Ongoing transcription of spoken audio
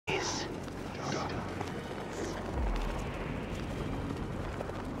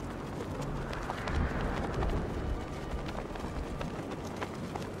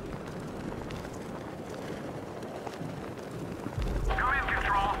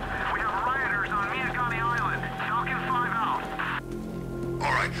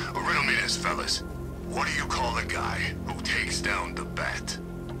Yes, fellas. What do you call the guy who takes down the bat?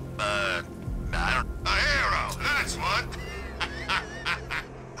 I don't... A hero, that's what!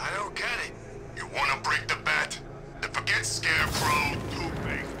 I don't get it. You wanna break the bat? Then forget Scarecrow,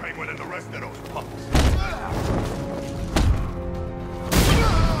 Two-Face, Penguin, and the rest of those punks.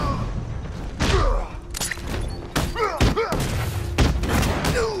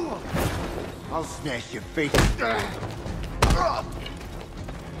 I'll smash your face.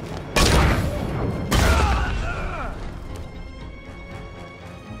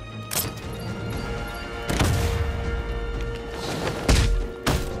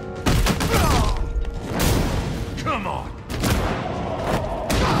 Come on!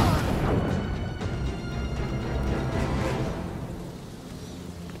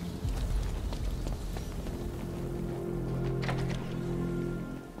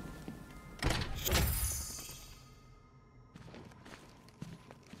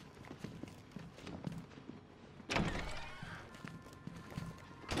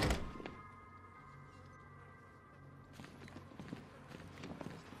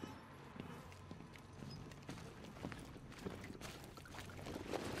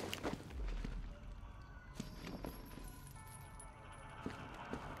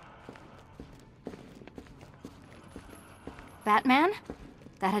 Batman?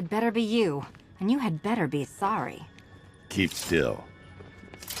 That had better be you. And you had better be sorry. Keep still.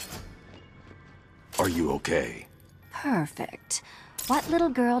 Are you okay? Perfect. What little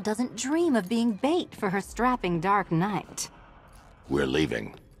girl doesn't dream of being bait for her strapping Dark Knight? We're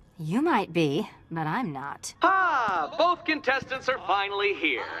leaving. You might be, but I'm not. Ah, both contestants are finally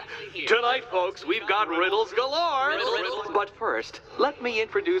here. Tonight, folks, we've got riddles galore. But first, let me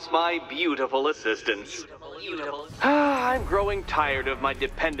introduce my beautiful assistants. I'm growing tired of my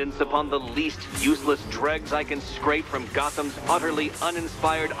dependence upon the least useless dregs I can scrape from Gotham's utterly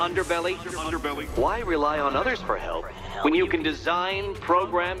uninspired underbelly. Why rely on others for help when you can design,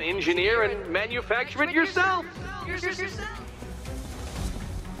 program, engineer, and manufacture it yourself?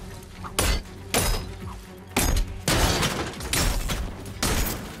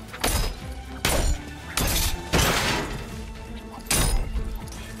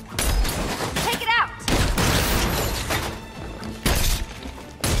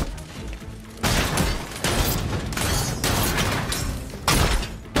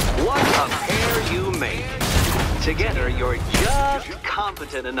 Together, you're just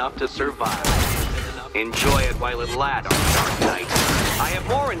competent enough to survive. Enjoy it while it lasts, Dark Knight. I have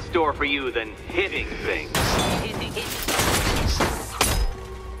more in store for you than hitting things.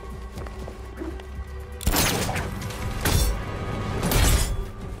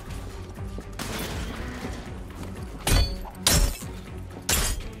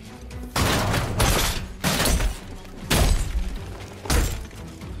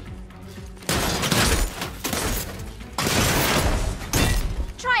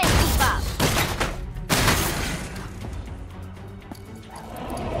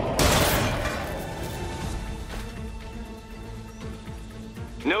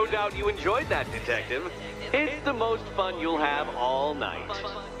 No doubt you enjoyed that, Detective. It's the most fun you'll have all night.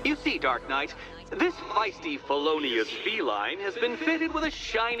 You see, Dark Knight, this feisty, felonious feline has been fitted with a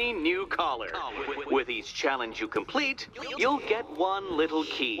shiny new collar. With each challenge you complete, you'll get one little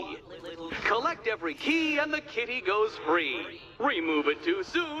key. Collect every key and the kitty goes free. Remove it too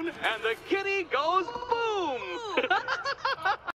soon and the kitty goes boom!